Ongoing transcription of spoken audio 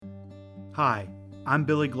Hi, I'm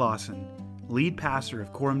Billy Glosson, lead pastor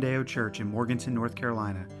of Coram Deo Church in Morganton, North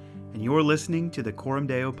Carolina, and you're listening to the Coram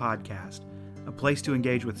Deo Podcast, a place to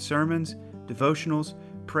engage with sermons, devotionals,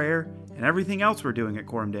 prayer, and everything else we're doing at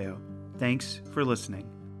Coram Deo. Thanks for listening.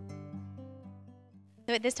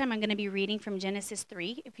 So at this time, I'm going to be reading from Genesis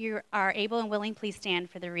 3. If you are able and willing, please stand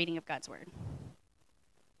for the reading of God's Word.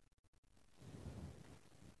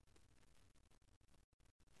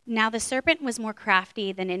 Now the serpent was more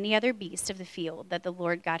crafty than any other beast of the field that the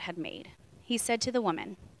Lord God had made. He said to the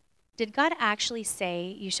woman, "Did God actually say,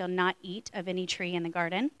 'You shall not eat of any tree in the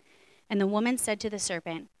garden'?" And the woman said to the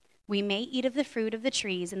serpent, "We may eat of the fruit of the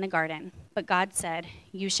trees in the garden, but God said,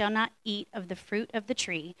 'You shall not eat of the fruit of the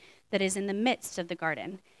tree that is in the midst of the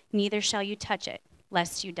garden, neither shall you touch it,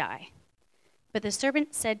 lest you die.' But the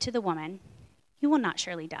serpent said to the woman, 'You will not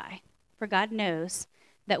surely die, for God knows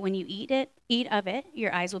that when you eat of it,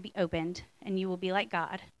 your eyes will be opened, and you will be like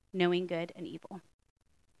God, knowing good and evil.'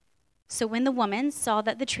 So when the woman saw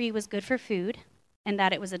that the tree was good for food, and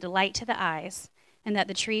that it was a delight to the eyes, and that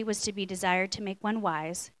the tree was to be desired to make one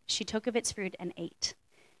wise, she took of its fruit and ate.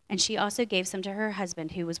 And she also gave some to her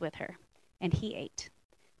husband who was with her, and he ate.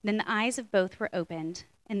 Then the eyes of both were opened,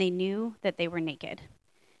 and they knew that they were naked.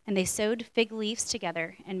 And they sewed fig leaves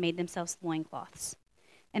together and made themselves loincloths.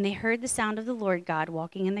 And they heard the sound of the Lord God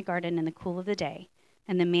walking in the garden in the cool of the day.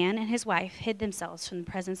 And the man and his wife hid themselves from the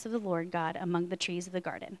presence of the Lord God among the trees of the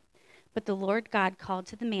garden. But the Lord God called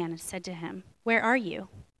to the man and said to him, 'Where are you?'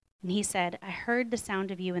 And he said, 'I heard the sound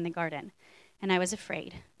of you in the garden, and I was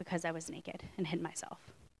afraid because I was naked and hid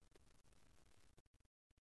myself.'"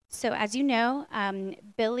 So as you know,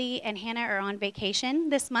 Billy and Hannah are on vacation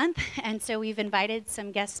this month, and so we've invited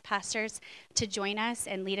some guest pastors to join us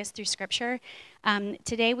and lead us through Scripture.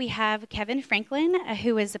 Today we have Kevin Franklin,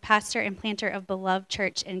 who is a pastor and planter of Beloved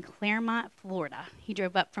Church in Claremont, Florida. He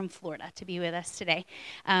drove up from Florida to be with us today.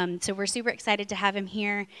 So we're super excited to have him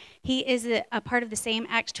here. He is a part of the same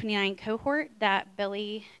Acts 29 cohort that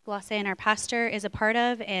Billy Glosson, our pastor, is a part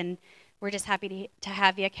of, and we're just happy to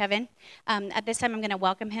have you, Kevin. At this time, I'm going to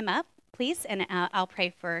welcome him up, please, and I'll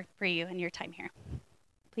pray for you and your time here.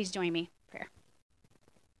 Please join me in prayer.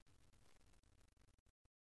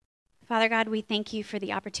 Father God, we thank you for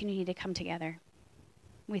the opportunity to come together.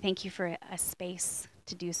 We thank you for a space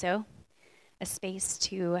to do so, a space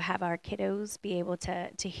to have our kiddos be able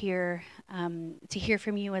to hear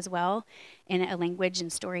from you as well in a language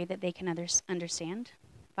and story that they can understand.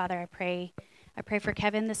 Father, I pray for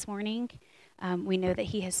Kevin this morning. We know that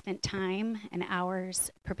he has spent time and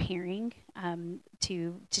hours preparing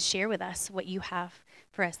to share with us what you have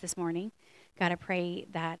for us this morning. God, I pray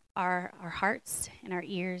that our hearts and our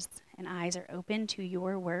ears and eyes are open to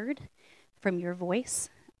your word from your voice.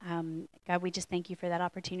 God, we just thank you for that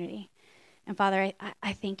opportunity. And Father,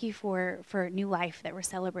 I thank you for new life that we're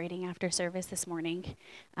celebrating after service this morning,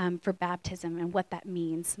 for baptism and what that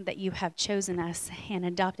means, that you have chosen us and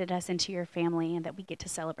adopted us into your family and that we get to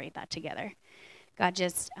celebrate that together. God,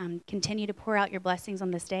 just continue to pour out your blessings on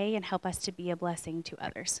this day and help us to be a blessing to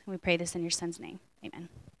others. We pray this in your son's name. Amen.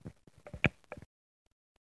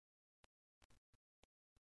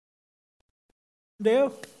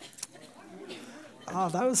 Deo? Oh,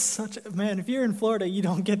 that was man, if you're in Florida, you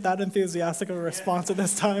don't get that enthusiastic of a response at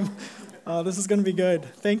this time. This is going to be good.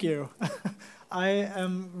 Thank you. I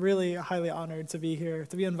am really highly honored to be here,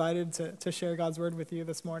 to be invited to share God's word with you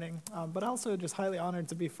this morning, but also just highly honored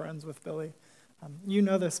to be friends with Billy. You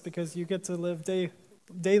know this because you get to live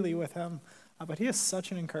daily with him, but he is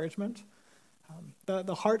such an encouragement.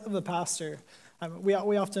 The heart of the pastor. We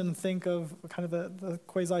often think of kind of the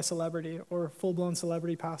quasi-celebrity or full-blown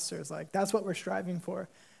celebrity pastors, like that's what we're striving for.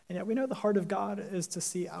 And yet we know the heart of God is to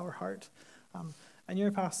see our heart. And your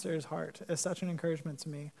pastor's heart is such an encouragement to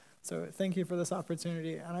me. So thank you for this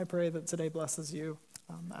opportunity, and I pray that today blesses you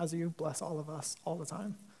as you bless all of us all the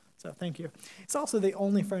time. So thank you. He's also the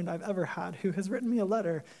only friend I've ever had who has written me a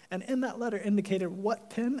letter, and in that letter indicated what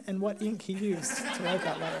pen and what ink he used to write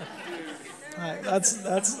that letter.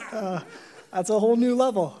 That's a whole new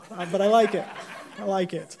level, but I like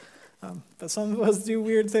it. But some of us do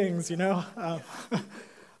weird things, you know.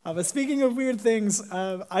 But speaking of weird things,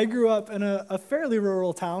 I grew up in a fairly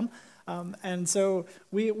rural town, and so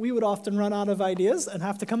we would often run out of ideas and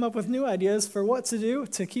have to come up with new ideas for what to do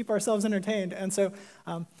to keep ourselves entertained. And so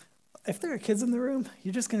if there are kids in the room,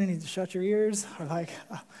 you're just going to need to shut your ears, or I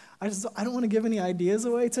don't want to give any ideas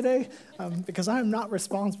away today because I'm not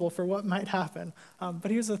responsible for what might happen. But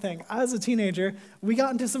here's the thing. As a teenager, we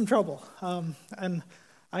got into some trouble. And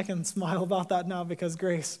I can smile about that now because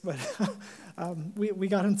grace, but we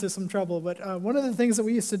got into some trouble. But one of the things that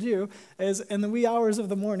we used to do is in the wee hours of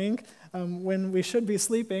the morning, when we should be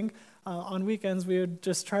sleeping, on weekends, we would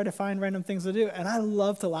just try to find random things to do. And I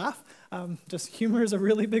love to laugh. Just humor is a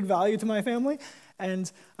really big value to my family.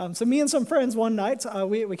 And so me and some friends one night,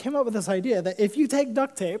 we came up with this idea that if you take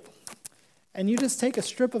duct tape and you just take a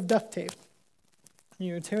strip of duct tape,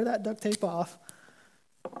 you tear that duct tape off.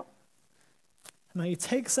 Now you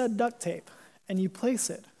take said duct tape and you place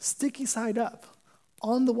it sticky side up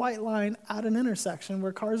on the white line at an intersection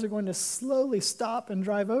where cars are going to slowly stop and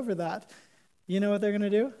drive over that. You know what they're going to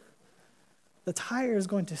do? The tire is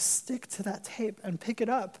going to stick to that tape and pick it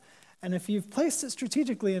up. And if you've placed it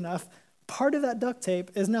strategically enough, part of that duct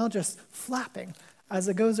tape is now just flapping as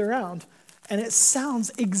it goes around. And it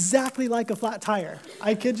sounds exactly like a flat tire.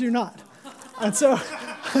 I kid you not. And so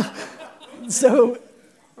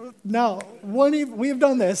now, we've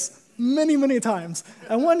done this many, many times.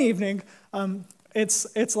 And one evening,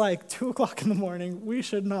 it's like 2 o'clock in the morning. We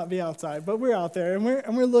should not be outside, but we're out there, and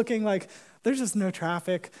we're looking like there's just no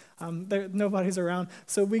traffic. Nobody's around.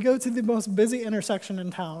 So we go to the most busy intersection in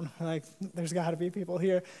town. Like, there's got to be people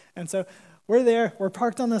here. And so we're there. We're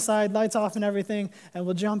parked on the side, lights off and everything, and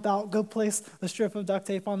we'll jump out, go place the strip of duct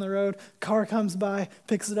tape on the road. Car comes by,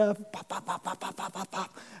 picks it up, pop, pop, pop, pop, pop, pop, pop,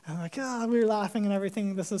 pop. And I'm like, we were laughing and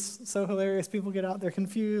everything. This is so hilarious. People get out, they're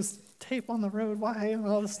confused. Tape on the road, why? And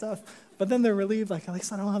all this stuff. But then they're relieved, like, at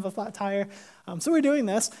least I don't have a flat tire. So we're doing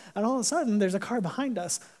this, and all of a sudden, there's a car behind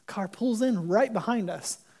us. Car pulls in right behind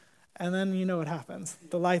us. And then you know what happens.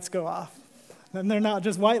 The lights go off. And they're not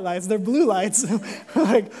just white lights, they're blue lights. We're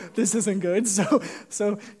like, this isn't good. So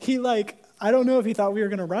he I don't know if he thought we were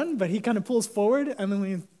going to run, but he kind of pulls forward, and then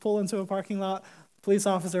we pull into a parking lot. Police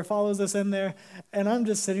officer follows us in there, and I'm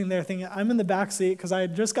just sitting there thinking, I'm in the back seat because I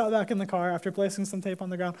had just got back in the car after placing some tape on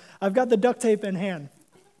the ground. I've got the duct tape in hand.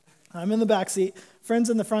 I'm in the back seat, friends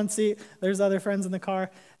in the front seat, there's other friends in the car,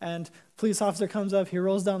 and police officer comes up, he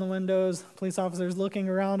rolls down the windows, police officer's looking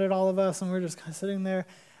around at all of us, and we're just kind of sitting there,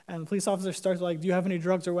 and the police officer starts like, do you have any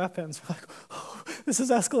drugs or weapons? We're like, oh, this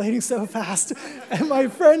is escalating so fast. And my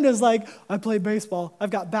friend is like, I play baseball, I've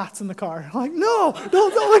got bats in the car. I'm like, no.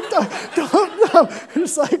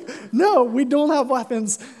 It's like, no, we don't have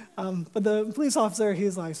weapons. But the police officer,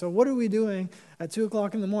 he's like, so what are we doing at 2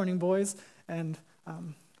 o'clock in the morning, boys? And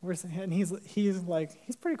he's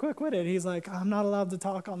pretty quick-witted. He's like, I'm not allowed to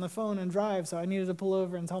talk on the phone and drive, so I needed to pull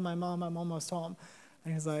over and tell my mom I'm almost home.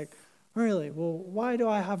 And he's like, really? Well, why do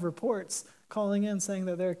I have reports calling in saying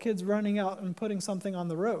that there are kids running out and putting something on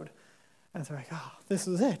the road? And they're like, oh, this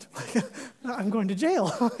is it. I'm going to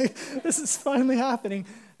jail. This is finally happening.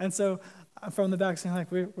 And so from the back saying,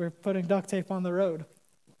 like, we're putting duct tape on the road.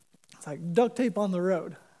 It's like, duct tape on the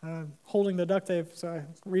road. I'm holding the duct tape, so I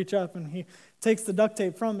reach up, and he takes the duct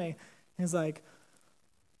tape from me. He's like,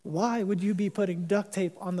 why would you be putting duct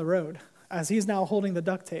tape on the road? As he's now holding the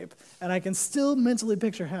duct tape. And I can still mentally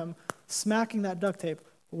picture him smacking that duct tape.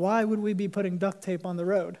 Why would we be putting duct tape on the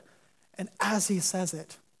road? And as he says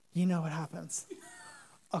it, you know what happens.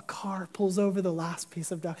 A car pulls over the last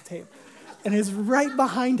piece of duct tape and is right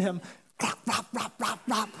behind him.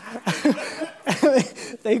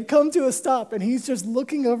 They come to a stop, and he's just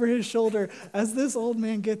looking over his shoulder as this old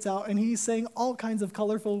man gets out, and he's saying all kinds of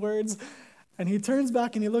colorful words. And he turns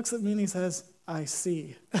back, and he looks at me, and he says, I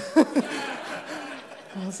see.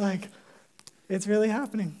 I was like, it's really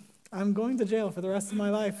happening. I'm going to jail for the rest of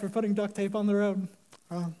my life for putting duct tape on the road.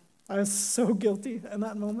 I was so guilty in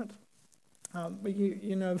that moment. But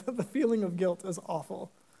you know, the feeling of guilt is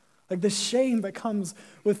awful. Like the shame that comes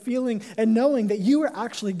with feeling and knowing that you are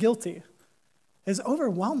actually guilty is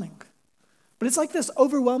overwhelming. But it's like this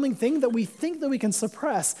overwhelming thing that we think that we can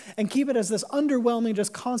suppress and keep it as this underwhelming,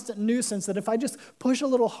 just constant nuisance that if I just push a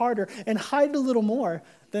little harder and hide a little more,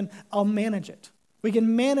 then I'll manage it. We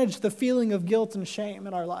can manage the feeling of guilt and shame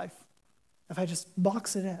in our life if I just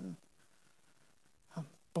box it in.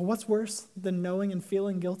 But what's worse than knowing and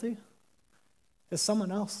feeling guilty is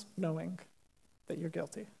someone else knowing that you're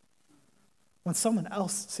guilty. When someone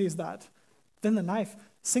else sees that, then the knife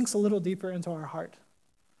sinks a little deeper into our heart.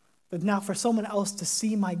 But now for someone else to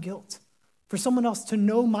see my guilt, for someone else to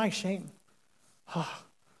know my shame,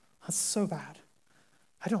 that's so bad.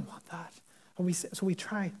 I don't want that. And so we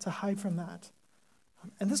try to hide from that.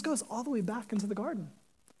 And this goes all the way back into the garden.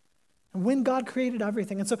 And when God created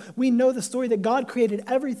everything, and so we know the story that God created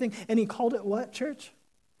everything, and he called it what, church?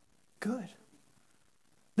 Good.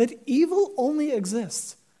 That evil only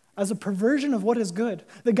exists as a perversion of what is good.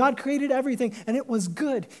 That God created everything, and it was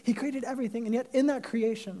good. He created everything, and yet in that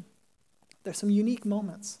creation, there's some unique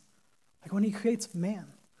moments. Like when he creates man,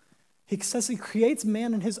 He says he creates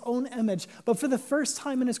man in his own image, but for the first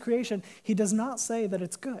time in his creation, he does not say that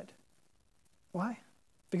it's good. Why?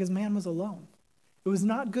 Because man was alone. It was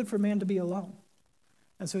not good for man to be alone.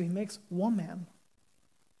 And so he makes one man.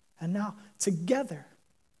 And now, together,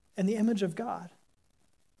 in the image of God,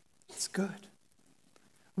 it's good.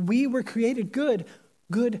 We were created good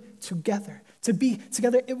together. To be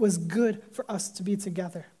together, it was good for us to be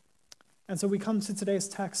together. And so we come to today's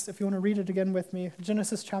text. If you want to read it again with me,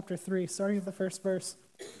 Genesis chapter 3, starting at the first verse.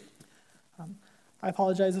 I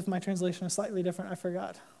apologize if my translation is slightly different. I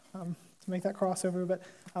forgot to make that crossover, but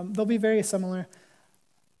they'll be very similar.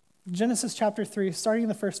 Genesis chapter 3, starting in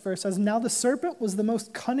the first verse, says, "Now the serpent was the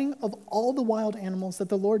most cunning of all the wild animals that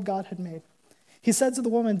the Lord God had made. He said to the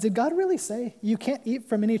woman, 'Did God really say you can't eat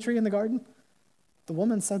from any tree in the garden?' The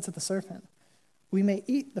woman said to the serpent, 'We may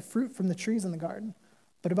eat the fruit from the trees in the garden,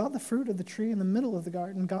 but about the fruit of the tree in the middle of the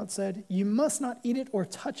garden, God said, you must not eat it or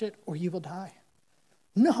touch it, or you will die.'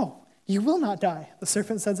 'No, you will not die,' the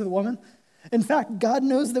serpent said to the woman. 'In fact, God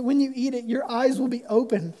knows that when you eat it, your eyes will be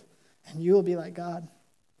opened, and you will be like God,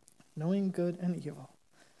 knowing good and evil.'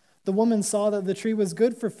 The woman saw that the tree was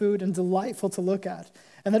good for food and delightful to look at,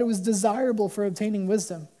 and that it was desirable for obtaining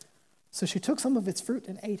wisdom. So she took some of its fruit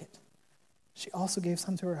and ate it. She also gave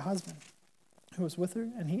some to her husband, who was with her,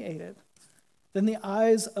 and he ate it. Then the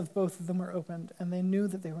eyes of both of them were opened, and they knew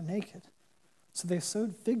that they were naked. So they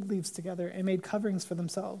sewed fig leaves together and made coverings for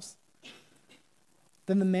themselves.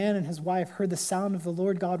 Then the man and his wife heard the sound of the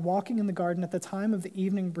Lord God walking in the garden at the time of the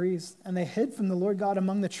evening breeze, and they hid from the Lord God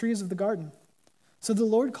among the trees of the garden. So the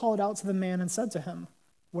Lord called out to the man and said to him,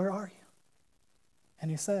 'Where are you?'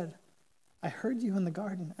 And he said, 'I heard you in the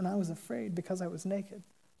garden, and I was afraid because I was naked,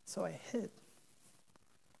 so I hid.'"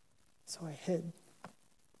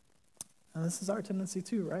 And this is our tendency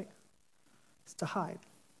too, right? It's to hide.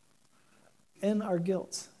 In our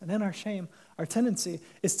guilt and in our shame, our tendency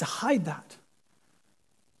is to hide that.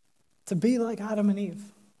 To be like Adam and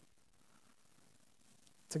Eve.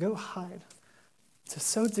 To go hide. To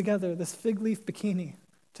sew together this fig leaf bikini.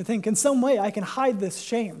 To think in some way I can hide this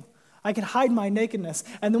shame. I can hide my nakedness.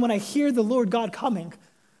 And then when I hear the Lord God coming,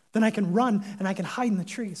 then I can run and I can hide in the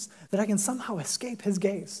trees. That I can somehow escape his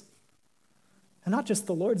gaze. And not just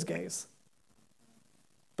the Lord's gaze,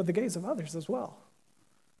 but the gaze of others as well.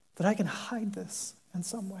 That I can hide this in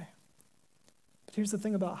some way. But here's the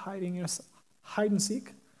thing about hiding. Hide and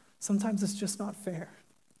seek, sometimes it's just not fair.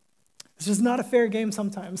 It's just not a fair game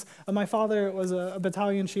sometimes. My father was a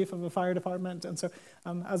battalion chief of a fire department, and so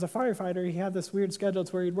as a firefighter, he had this weird schedule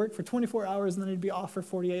to where he'd work for 24 hours and then he'd be off for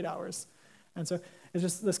 48 hours. And so it's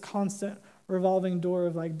just this constant revolving door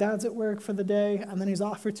of like, dad's at work for the day, and then he's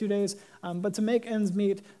off for 2 days. But to make ends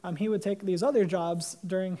meet, he would take these other jobs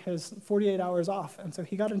during his 48 hours off. And so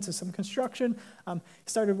he got into some construction,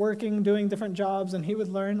 started working, doing different jobs, and he would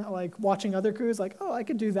learn, like watching other crews, like, oh, I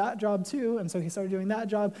could do that job too. And so he started doing that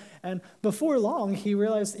job. And before long, he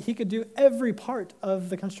realized he could do every part of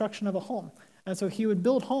the construction of a home. And so he would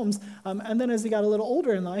build homes. And then as he got a little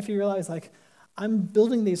older in life, he realized, like, I'm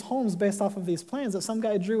building these homes based off of these plans that some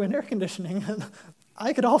guy drew in air conditioning. And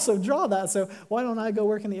I could also draw that, so why don't I go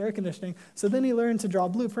work in the air conditioning? So then he learned to draw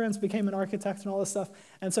blueprints, became an architect and all this stuff.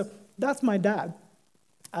 And so that's my dad.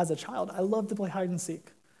 As a child, I loved to play hide and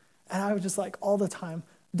seek. And I was just like all the time,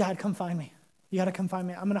 Dad, come find me. You got to come find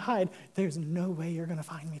me. I'm going to hide. There's no way you're going to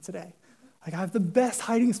find me today. Like, I have the best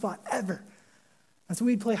hiding spot ever. And so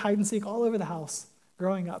we'd play hide and seek all over the house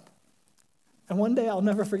growing up. And one day, I'll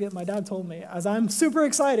never forget, my dad told me, as I'm super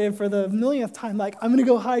excited for the millionth time, like, I'm going to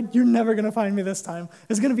go hide. You're never going to find me this time.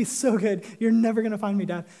 It's going to be so good. You're never going to find me,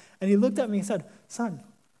 Dad. And he looked at me and said, son,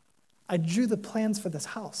 I drew the plans for this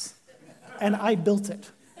house, and I built it.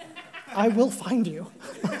 I will find you.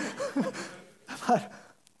 I thought,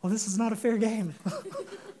 well, this is not a fair game.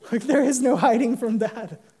 Like, there is no hiding from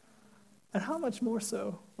Dad. And how much more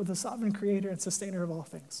so with the sovereign creator and sustainer of all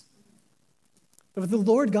things? But with the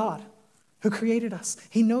Lord God, who created us.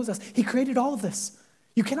 He knows us. He created all of this.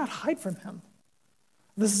 You cannot hide from him.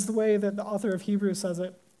 This is the way that the author of Hebrews says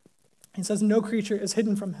it. He says, no creature is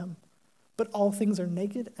hidden from him, but all things are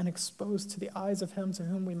naked and exposed to the eyes of him to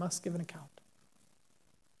whom we must give an account.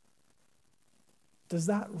 Does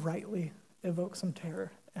that rightly evoke some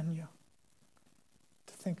terror in you?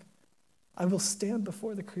 To think, I will stand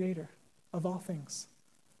before the creator of all things,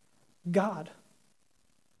 God,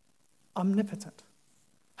 omnipotent,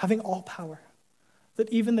 having all power, that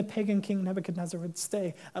even the pagan king Nebuchadnezzar would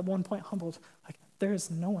stay at one point humbled, like, there is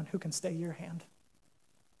no one who can stay your hand.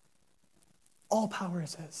 All power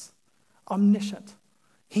is his, omniscient.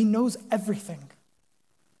 He knows everything.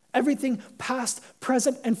 Everything past,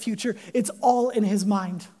 present, and future, it's all in his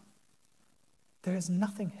mind. There is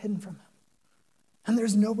nothing hidden from him. And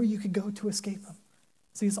there's nowhere you could go to escape him.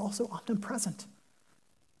 So he's also omnipresent.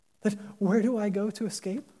 That where do I go to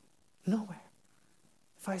escape? Nowhere.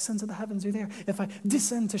 If I ascend to the heavens, you're there. If I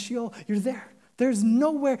descend to Sheol, you're there. There's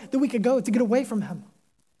nowhere that we could go to get away from him.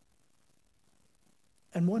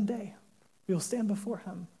 And one day, we will stand before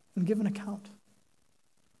him and give an account.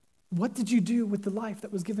 What did you do with the life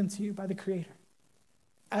that was given to you by the Creator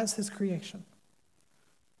as his creation?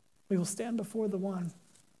 We will stand before the one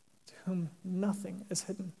to whom nothing is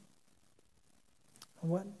hidden. And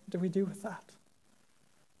what do we do with that?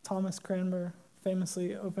 Thomas Cranmer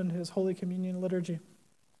famously opened his Holy Communion liturgy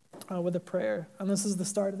with a prayer. And this is the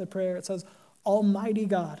start of the prayer. It says, Almighty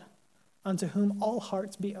God, unto whom all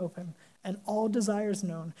hearts be open, and all desires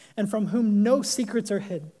known, and from whom no secrets are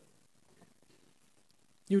hid.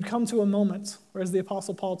 You would come to a moment where, as the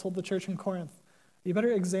Apostle Paul told the church in Corinth, you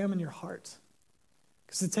better examine your heart.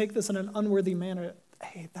 Because to take this in an unworthy manner,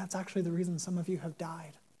 hey, that's actually the reason some of you have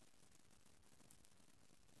died.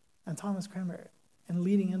 And Thomas Cranmer, in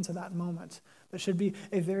leading into that moment, that should be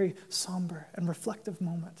a very somber and reflective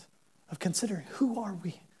moment of considering who are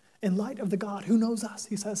we in light of the God who knows us.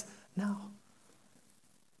 He says, now,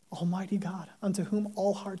 Almighty God, unto whom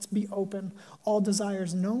all hearts be open, all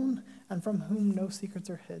desires known, and from whom no secrets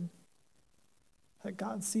are hid. That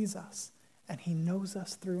God sees us, and he knows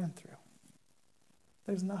us through and through.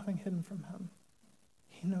 There's nothing hidden from him.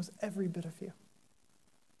 He knows every bit of you.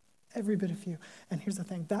 Every bit of you. And here's the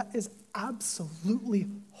thing, that is absolutely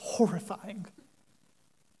horrifying.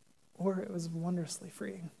 Or it was wondrously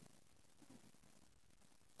freeing.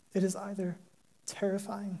 It is either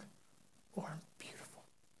terrifying or beautiful.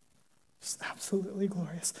 Just absolutely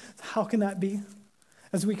glorious. How can that be?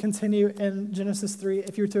 As we continue in Genesis 3,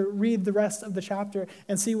 if you were to read the rest of the chapter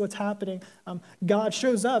and see what's happening, God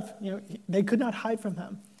shows up. They could not hide from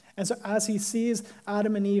him. And so as he sees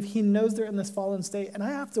Adam and Eve, he knows they're in this fallen state. And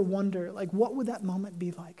I have to wonder, what would that moment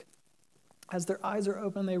be like? As their eyes are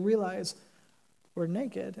open, they realize we're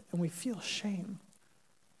naked and we feel shame.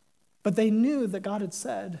 But they knew that God had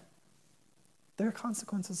said, there are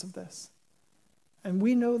consequences of this. And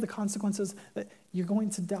we know the consequences that you're going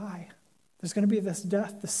to die. There's going to be this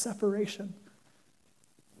death, this separation.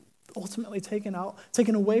 Ultimately taken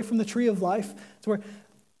away from the tree of life to where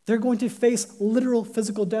they're going to face literal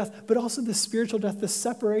physical death, but also this spiritual death, this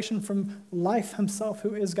separation from life himself,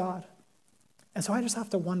 who is God. And so I just have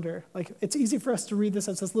to wonder, it's easy for us to read this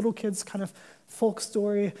as this little kid's kind of folk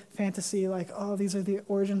story, fantasy, these are the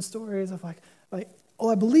origin stories of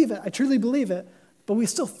I believe it, I truly believe it, but we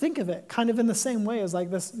still think of it kind of in the same way as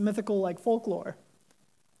this mythical folklore.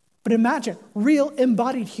 But imagine, real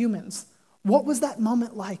embodied humans. What was that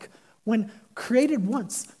moment like when created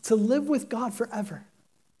once to live with God forever?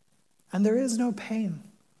 And there is no pain.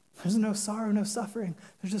 There's no sorrow, no suffering.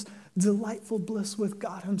 There's just delightful bliss with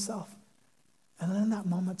God himself. And then in that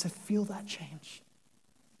moment to feel that change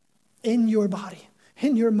in your body,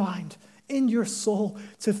 in your mind, in your soul,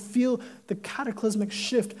 to feel the cataclysmic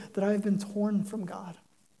shift that I have been torn from God.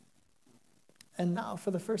 And now,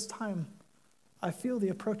 for the first time, I feel the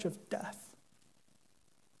approach of death.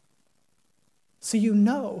 So you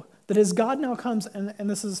know that as God now comes, and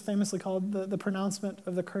this is famously called the pronouncement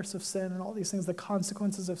of the curse of sin and all these things, the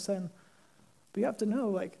consequences of sin. But you have to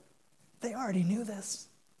know, they already knew this.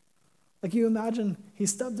 You imagine he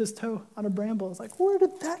stubbed his toe on a bramble. It's where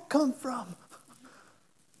did that come from?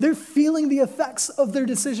 They're feeling the effects of their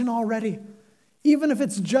decision already. Even if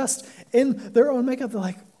it's just in their own makeup, they're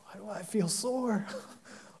why do I feel sore?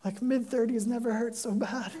 Mid-30s never hurt so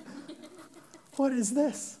bad. What is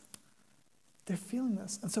this? They're feeling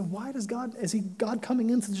this. And so why does God, is he God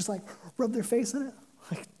coming in to just rub their face in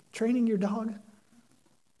it? Training your dog?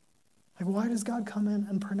 Why does God come in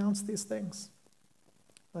and pronounce these things?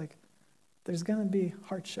 There's going to be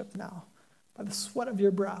hardship now. By the sweat of your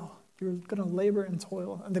brow, you're going to labor and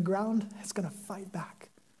toil, and the ground is going to fight back.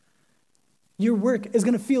 Your work is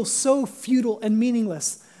going to feel so futile and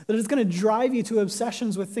meaningless that it's going to drive you to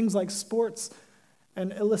obsessions with things like sports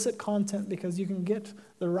and illicit content because you can get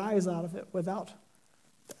the rise out of it without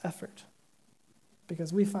the effort.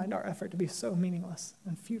 Because we find our effort to be so meaningless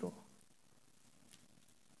and futile.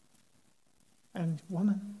 And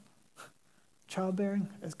woman, childbearing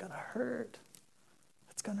is going to hurt.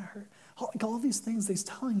 It's going to hurt. All these things he's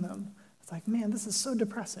telling them. It's man, this is so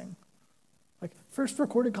depressing. First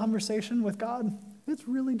recorded conversation with God, it's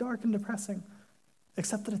really dark and depressing.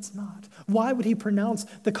 Except that it's not. Why would he pronounce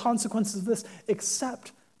the consequences of this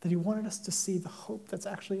except that he wanted us to see the hope that's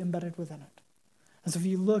actually embedded within it? And so if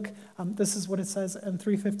you look, this is what it says in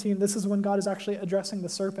 3:15. This is when God is actually addressing the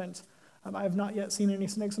serpent I have not yet seen any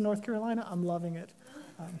snakes in North Carolina. I'm loving it.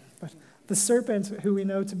 But the serpent, who we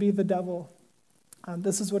know to be the devil,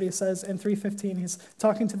 this is what he says in 3:15. He's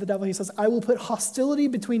talking to the devil. He says, I will put hostility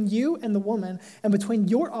between you and the woman, and between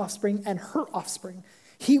your offspring and her offspring.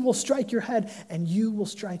 He will strike your head, and you will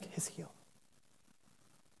strike his heel.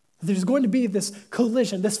 There's going to be this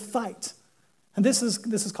collision, this fight. And this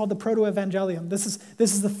is called the proto-evangelium. This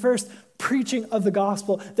is the first preaching of the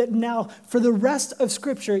gospel, that now for the rest of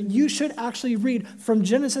Scripture, you should actually read from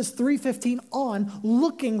Genesis 3:15 on,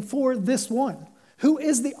 looking for this one, who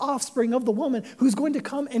is the offspring of the woman, who's going to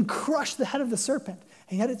come and crush the head of the serpent.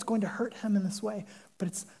 And yet it's going to hurt him in this way, but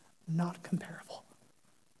it's not comparable.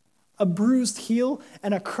 A bruised heel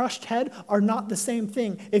and a crushed head are not the same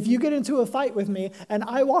thing. If you get into a fight with me and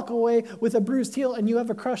I walk away with a bruised heel and you have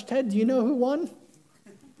a crushed head, do you know who won?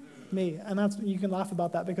 Me. And you can laugh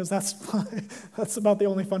about that because that's about the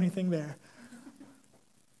only funny thing there.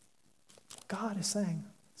 God is saying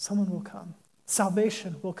someone will come.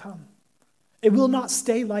 Salvation will come. It will not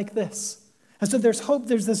stay like this. And so there's hope,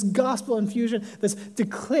 there's this gospel infusion, this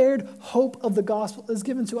declared hope of the gospel is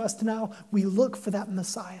given to us. Now we look for that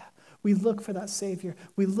Messiah. We look for that Savior.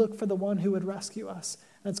 We look for the one who would rescue us.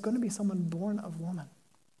 And it's going to be someone born of woman.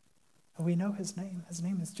 And we know his name. His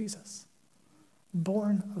name is Jesus.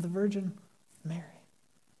 Born of the Virgin Mary.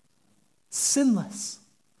 Sinless.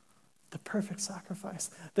 The perfect sacrifice.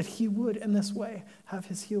 That he would, in this way, have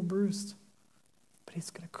his heel bruised. But he's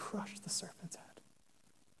going to crush the serpent's head.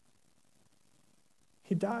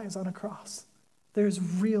 He dies on a cross. There's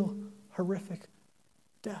real, horrific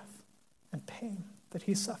death and pain that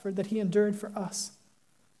he suffered, that he endured for us.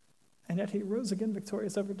 And yet he rose again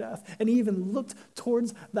victorious over death. And he even looked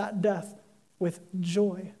towards that death with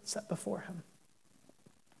joy set before him.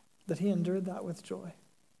 That he endured that with joy,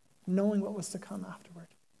 knowing what was to come afterward.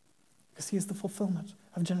 Because he is the fulfillment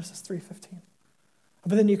of Genesis 3:15.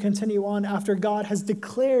 But then you continue on after God has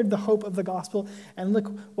declared the hope of the gospel. And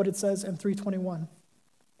look what it says in 3:21.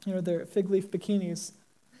 Their fig leaf bikinis.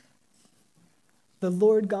 The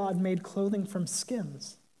Lord God made clothing from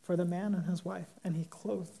skins for the man and his wife, and he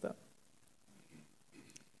clothed them.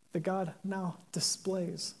 That God now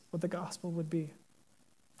displays what the gospel would be.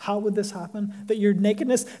 How would this happen? That your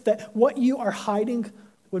nakedness, that what you are hiding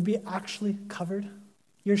would be actually covered.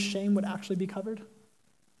 Your shame would actually be covered.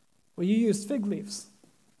 Well, you used fig leaves.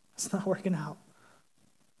 It's not working out.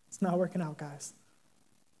 It's not working out, guys.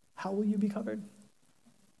 How will you be covered?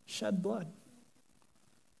 Shed blood.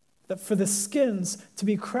 That for the skins to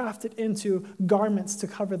be crafted into garments to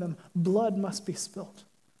cover them, blood must be spilled.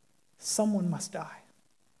 Someone must die.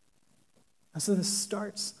 And so this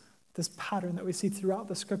starts this pattern that we see throughout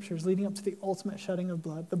the scriptures leading up to the ultimate shedding of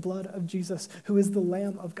blood, the blood of Jesus, who is the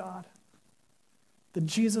Lamb of God. That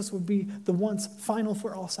Jesus would be the once final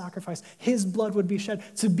for all sacrifice. His blood would be shed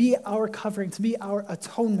to be our covering, to be our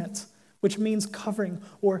atonement, which means covering,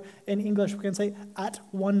 or in English we can say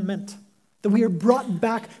at-one-ment. That we are brought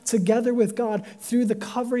back together with God through the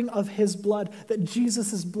covering of his blood, that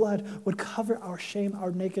Jesus' blood would cover our shame, our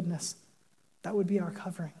nakedness. That would be our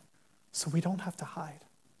covering, so we don't have to hide.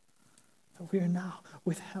 That we are now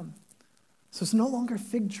with him. So it's no longer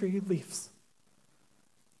fig tree leaves.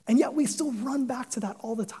 And yet we still run back to that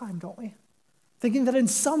all the time, don't we? Thinking that in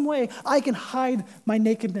some way I can hide my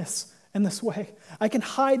nakedness in this way. I can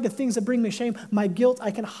hide the things that bring me shame, my guilt,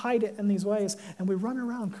 I can hide it in these ways. And we run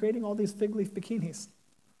around creating all these fig leaf bikinis.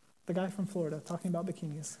 The guy from Florida talking about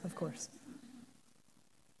bikinis, of course.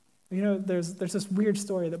 There's this weird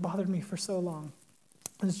story that bothered me for so long.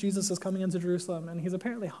 As Jesus is coming into Jerusalem, and he's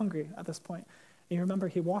apparently hungry at this point. And you remember,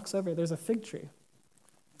 he walks over, there's a fig tree.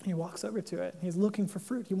 He walks over to it. He's looking for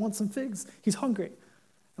fruit. He wants some figs. He's hungry.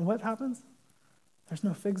 And what happens? There's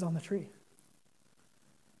no figs on the tree.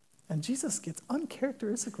 And Jesus gets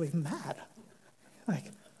uncharacteristically mad. Like,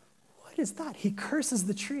 what is that? He curses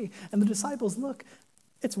the tree. And the disciples look,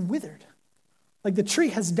 it's withered. Like the tree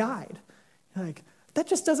has died. Like, that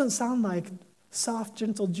just doesn't sound like soft,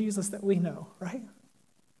 gentle Jesus that we know, right?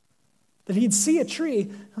 That he'd see a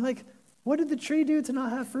tree, and like, what did the tree do to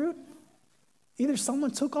not have fruit? Either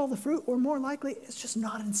someone took all the fruit, or more likely, it's just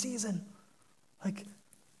not in season. Like,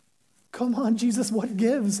 come on, Jesus, what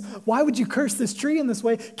gives? Why would you curse this tree in this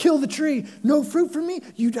way? Kill the tree. No fruit for me,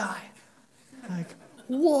 you die. Like,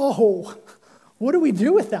 whoa. What do we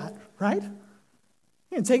do with that, right?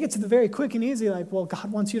 You can take it to the very quick and easy, like, well,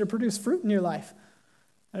 God wants you to produce fruit in your life.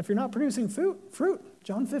 And if you're not producing fruit,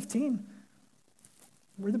 John 15,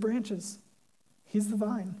 we're the branches. He's the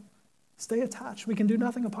vine. Stay attached. We can do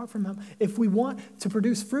nothing apart from him. If we want to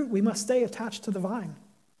produce fruit, we must stay attached to the vine.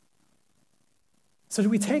 So do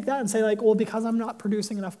we take that and say like, well, because I'm not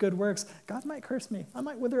producing enough good works, God might curse me. I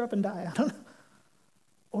might wither up and die. I don't know.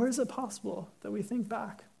 Or is it possible that we think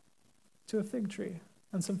back to a fig tree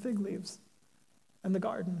and some fig leaves and the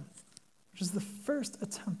garden, which is the first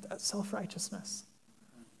attempt at self-righteousness,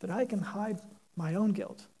 that I can hide my own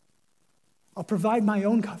guilt. I'll provide my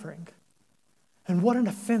own covering. And what an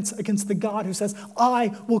offense against the God who says,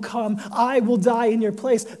 I will come, I will die in your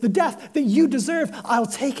place. The death that you deserve, I'll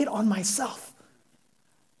take it on myself.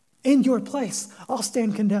 In your place, I'll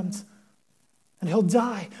stand condemned. And he'll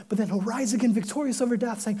die, but then he'll rise again victorious over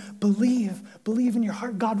death, saying, believe in your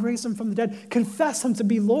heart. God raised him from the dead. Confess him to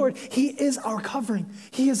be Lord. He is our covering.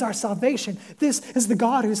 He is our salvation. This is the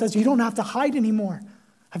God who says, you don't have to hide anymore.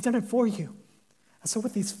 I've done it for you. And so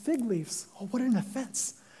with these fig leaves, oh, what an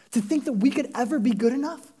offense. To think that we could ever be good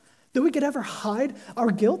enough, that we could ever hide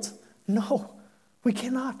our guilt. No, we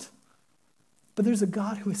cannot. But there's a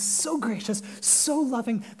God who is so gracious, so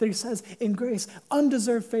loving, that he says, in grace,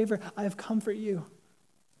 undeserved favor, I have come for you.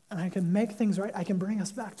 And I can make things right. I can bring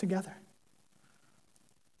us back together.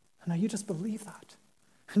 And now you just believe that.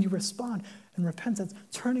 And you respond in repentance,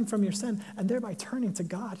 turning from your sin, and thereby turning to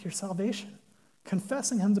God, your salvation.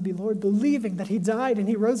 Confessing him to be Lord, believing that he died and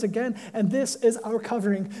he rose again. And this is our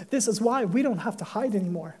covering. This is why we don't have to hide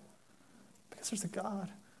anymore. Because there's a God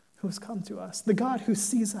who has come to us, the God who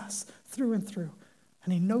sees us through and through,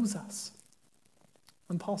 and he knows us.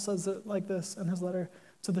 And Paul says it like this in his letter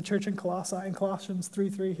to the church in Colossae, in Colossians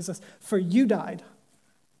 3:3, he says, for you died.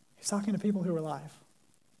 He's talking to people who are alive.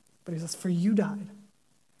 But he says, for you died,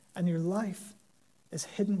 and your life is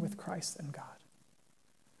hidden with Christ in God.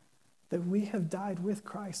 That we have died with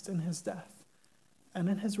Christ in his death, and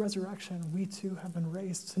in his resurrection, we too have been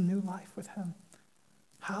raised to new life with him.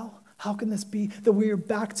 How? How can this be that we are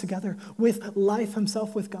back together with life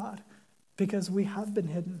himself with God? Because we have been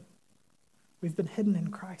hidden. We've been hidden in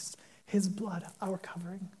Christ, his blood, our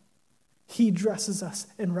covering. He dresses us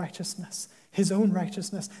in righteousness, his own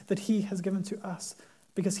righteousness that he has given to us,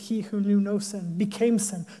 because he who knew no sin became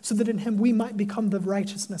sin, so that in him we might become the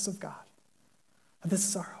righteousness of God. And this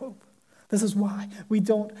is our hope. This is why we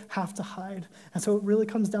don't have to hide. And so it really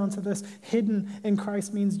comes down to this. Hidden in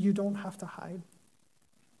Christ means you don't have to hide.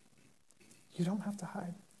 You don't have to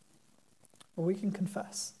hide. But we can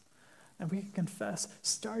confess. And we can confess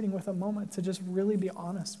starting with a moment to just really be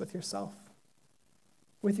honest with yourself.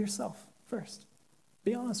 With yourself first.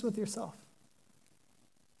 Be honest with yourself.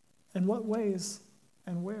 In what ways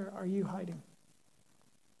and where are you hiding?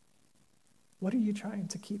 What are you trying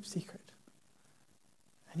to keep secret?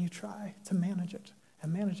 And you try to manage it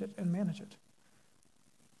and manage it and manage it.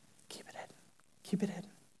 Keep it hidden. Keep it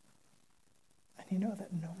hidden. And you know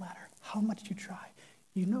that no matter how much you try,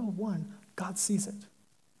 you know, one, God sees it.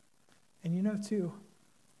 And you know, two,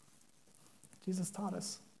 Jesus taught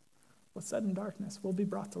us what's said in darkness will be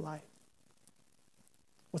brought to light.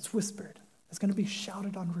 What's whispered is going to be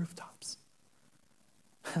shouted on rooftops.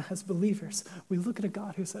 As believers, we look at a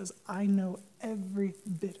God who says, I know every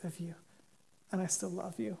bit of you, and I still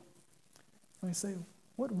love you. And we say,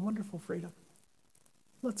 what wonderful freedom.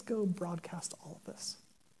 Let's go broadcast all of this.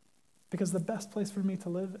 Because the best place for me to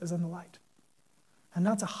live is in the light. And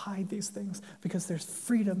not to hide these things, because there's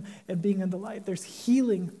freedom in being in the light. There's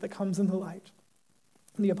healing that comes in the light.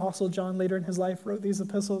 The Apostle John, later in his life, wrote these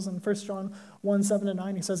epistles in 1 John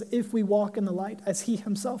 1:7-9. He says, if we walk in the light as he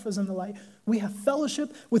himself is in the light, we have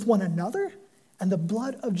fellowship with one another, and the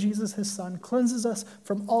blood of Jesus, his son, cleanses us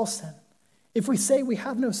from all sin. If we say we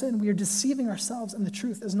have no sin, we are deceiving ourselves, and the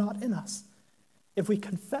truth is not in us. If we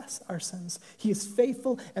confess our sins, he is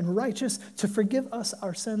faithful and righteous to forgive us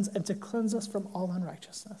our sins and to cleanse us from all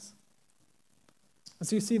unrighteousness. And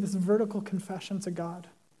so you see, this vertical confession to God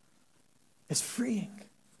is freeing.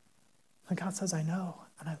 And God says, I know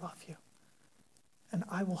and I love you, and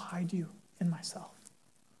I will hide you in myself.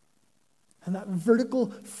 And that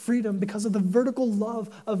vertical freedom, because of the vertical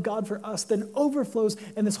love of God for us, then overflows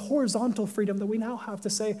in this horizontal freedom that we now have to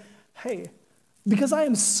say, hey, because I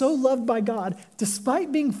am so loved by God,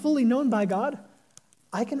 despite being fully known by God,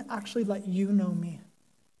 I can actually let you know me.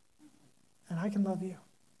 And I can love you.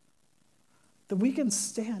 That we can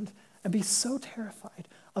stand and be so terrified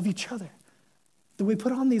of each other that we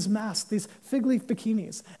put on these masks, these fig leaf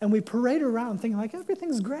bikinis, and we parade around thinking like,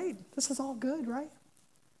 everything's great. This is all good, right?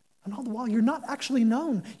 And all the while, you're not actually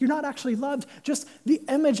known. You're not actually loved. Just the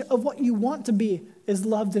image of what you want to be is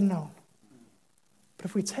loved and known. But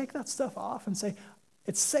if we take that stuff off and say,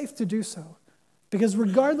 it's safe to do so, because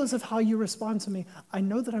regardless of how you respond to me, I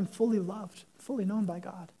know that I'm fully loved, fully known by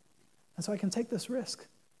God. And so I can take this risk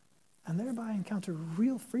and thereby encounter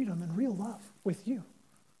real freedom and real love with you.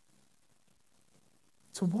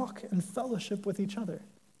 to walk in fellowship with each other.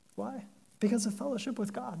 Why? Because of fellowship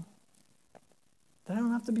with God. That I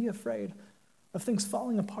don't have to be afraid of things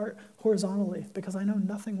falling apart horizontally because I know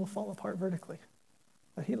nothing will fall apart vertically.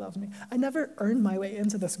 That he loves me. I never earned my way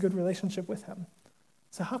into this good relationship with him.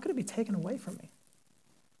 So how could it be taken away from me?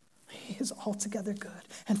 He is altogether good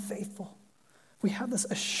and faithful. We have this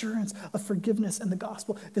assurance of forgiveness in the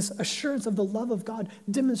gospel, this assurance of the love of God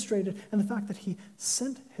demonstrated in the fact that he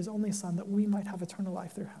sent his only son that we might have eternal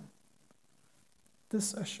life through him.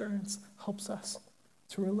 This assurance helps us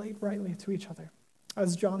to relate rightly to each other.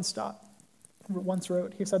 As John Stott once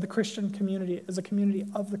wrote, he said, the Christian community is a community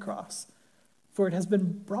of the cross, for it has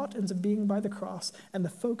been brought into being by the cross, and the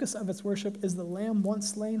focus of its worship is the Lamb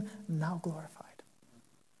once slain, now glorified.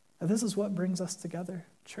 And this is what brings us together,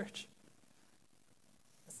 church.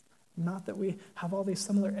 It's not that we have all these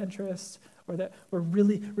similar interests or that we're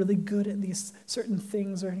really, really good at these certain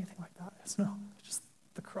things or anything like that. It's just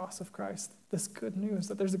the cross of Christ, this good news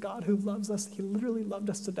that there's a God who loves us. He literally loved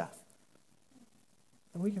us to death.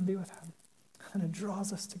 That we can be with him. And it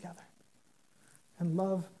draws us together. And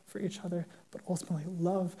love for each other, but ultimately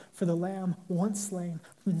love for the Lamb once slain,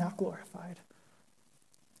 now glorified.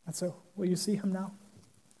 And so, will you see him now?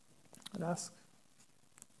 I'd ask,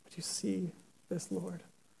 would you see this Lord?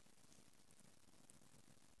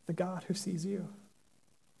 The God who sees you.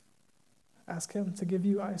 Ask him to give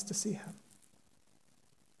you eyes to see him.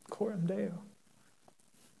 Coram Deo.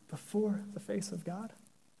 Before the face of God.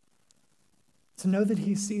 To know that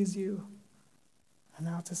he sees you. And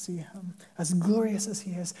now to see him as glorious as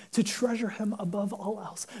he is, to treasure him above all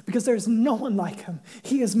else, because there is no one like him.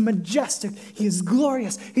 He is majestic, he is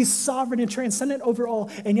glorious, he's sovereign and transcendent over all,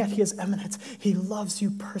 and yet he is eminent. He loves you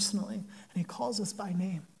personally, and he calls us by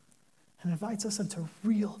name, and invites us into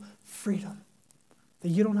real freedom that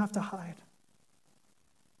you don't have to hide.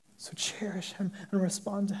 So cherish him and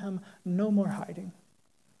respond to him, no more hiding.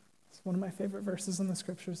 It's one of my favorite verses in the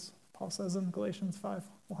scriptures. Paul says in Galatians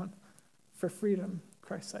 5:1, for freedom,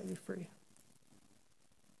 Christ set you free.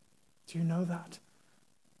 Do you know that?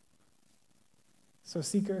 So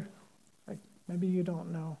seeker, maybe you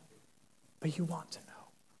don't know, but you want to know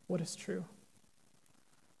what is true.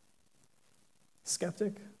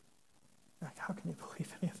 Skeptic, how can you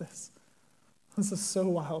believe any of this? This is so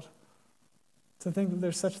wild. To think that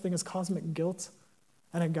there's such a thing as cosmic guilt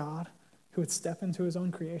and a God who would step into his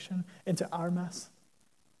own creation, into our mess,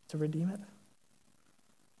 to redeem it.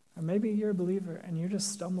 Or maybe you're a believer and you're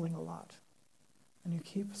just stumbling a lot. And you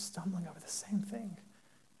keep stumbling over the same thing.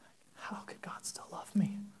 How could God still love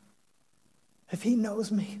me? If he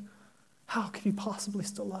knows me, how could he possibly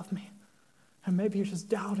still love me? And maybe you're just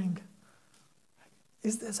doubting,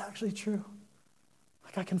 is this actually true?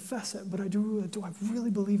 I confess it, but do I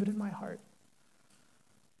really believe it in my heart?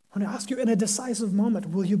 I want to ask you in a decisive moment,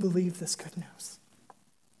 will you believe this good news?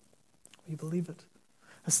 Will you believe it?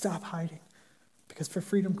 And stop hiding. Because for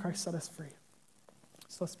freedom, Christ set us free.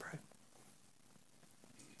 So let's pray.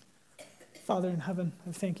 Father in heaven,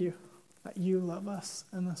 I thank you that you love us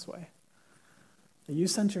in this way. That you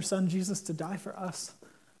sent your son, Jesus, to die for us.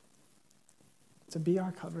 To be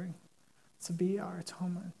our covering. To be our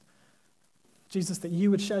atonement. Jesus, that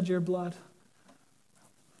you would shed your blood.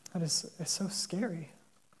 That is so scary.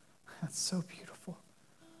 That's so beautiful.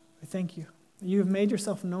 I thank you. You have made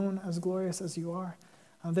yourself known as glorious as you are.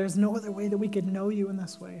 There's no other way that we could know you in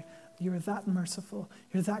this way. You are that merciful.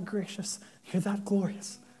 You're that gracious. You're that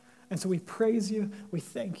glorious. And so we praise you. We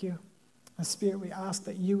thank you. And Spirit, we ask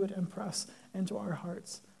that you would impress into our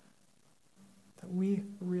hearts that we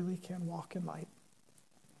really can walk in light.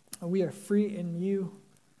 That we are free in you.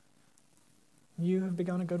 You have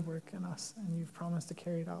begun a good work in us, and you've promised to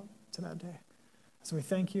carry it out to that day. So we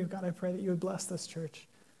thank you. God, I pray that you would bless this church.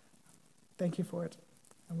 Thank you for it.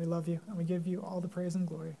 And we love you, and we give you all the praise and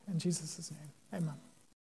glory. In Jesus' name, amen.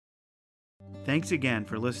 Thanks again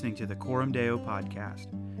for listening to the Coram Deo podcast.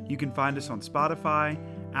 You can find us on Spotify,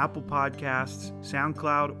 Apple Podcasts,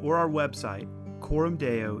 SoundCloud, or our website,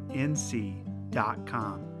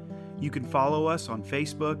 coramdeonc.com. You can follow us on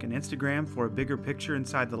Facebook and Instagram for a bigger picture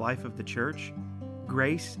inside the life of the church.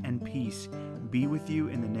 Grace and peace be with you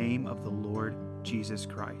in the name of the Lord Jesus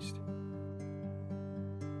Christ.